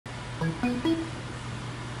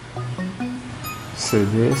So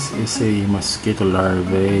this is a mosquito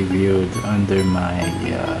larvae viewed under my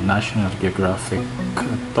National Geographic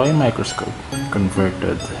toy microscope,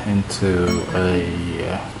 converted into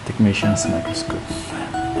a technician's microscope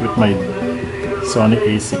with my Sony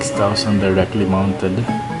A6000 directly mounted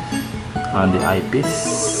on the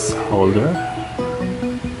eyepiece holder.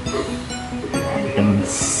 You can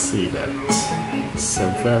see that it's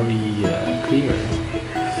very clear.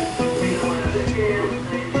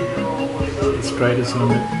 Let's try to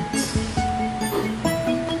zoom it.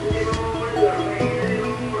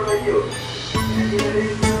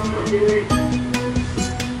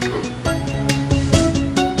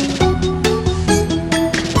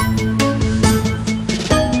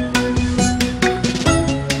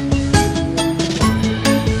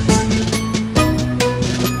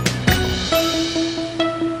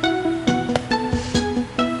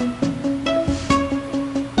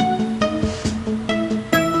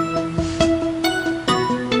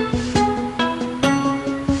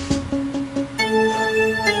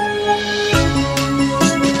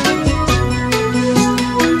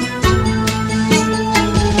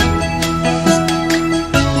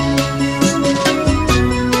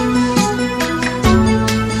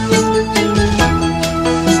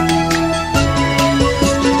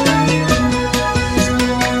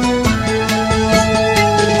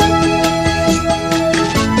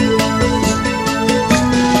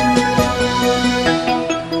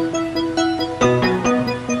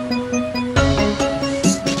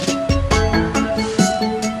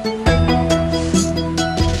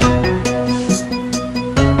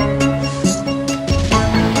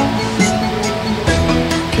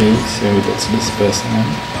 So that's the specimen.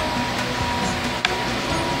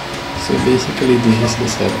 So basically this is the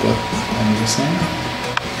setup I'm using.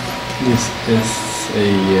 This is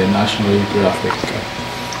a National Geographic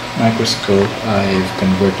microscope I've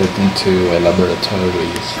converted into a laboratory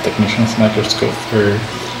technician's microscope for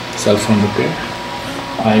cell phone repair.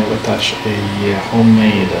 I've attached a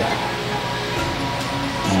homemade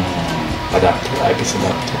adapter, eyepiece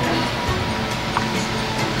adapter.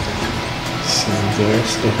 So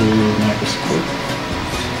there's the whole microscope.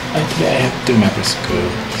 Actually I have two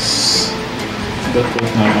microscopes, but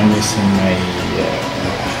right now I'm using my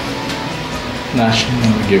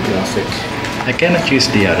National Geographic. I cannot use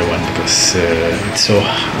the other one because it's so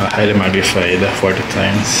highly magnified, 40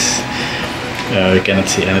 times. You cannot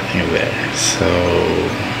see anything there. So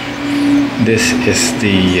this is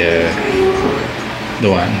the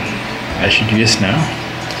one I should use now.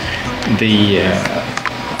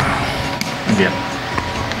 Again,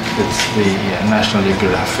 it's the National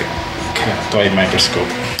Geographic toy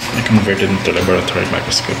microscope. I converted into laboratory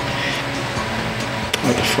microscope.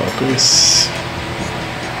 Out of focus.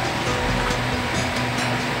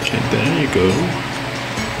 Okay, there you go.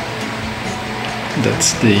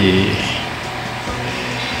 That's the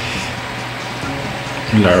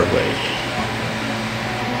larvae.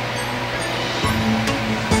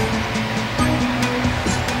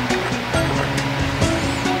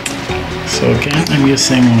 So again, I'm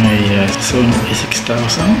using my Sony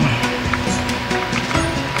A6000.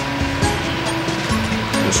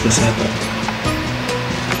 That's the setup.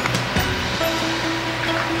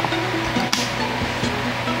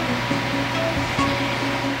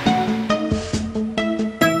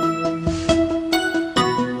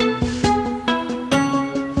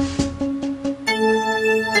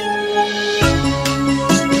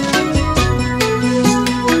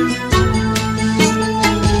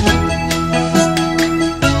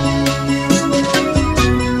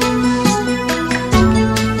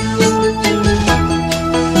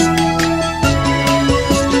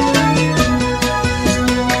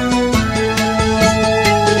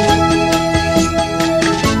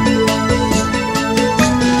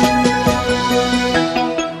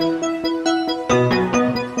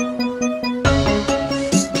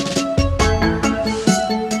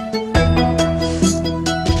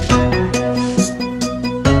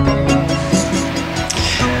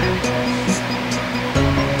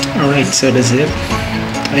 Alright, so that's it.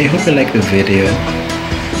 I hope you like the video.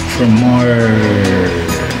 For more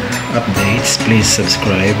updates, please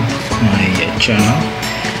subscribe my channel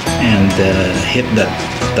and hit that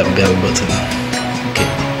bell button. Okay.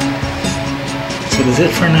 So that's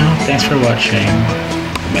it for now. Thanks for watching.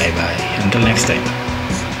 Bye bye. Until next time.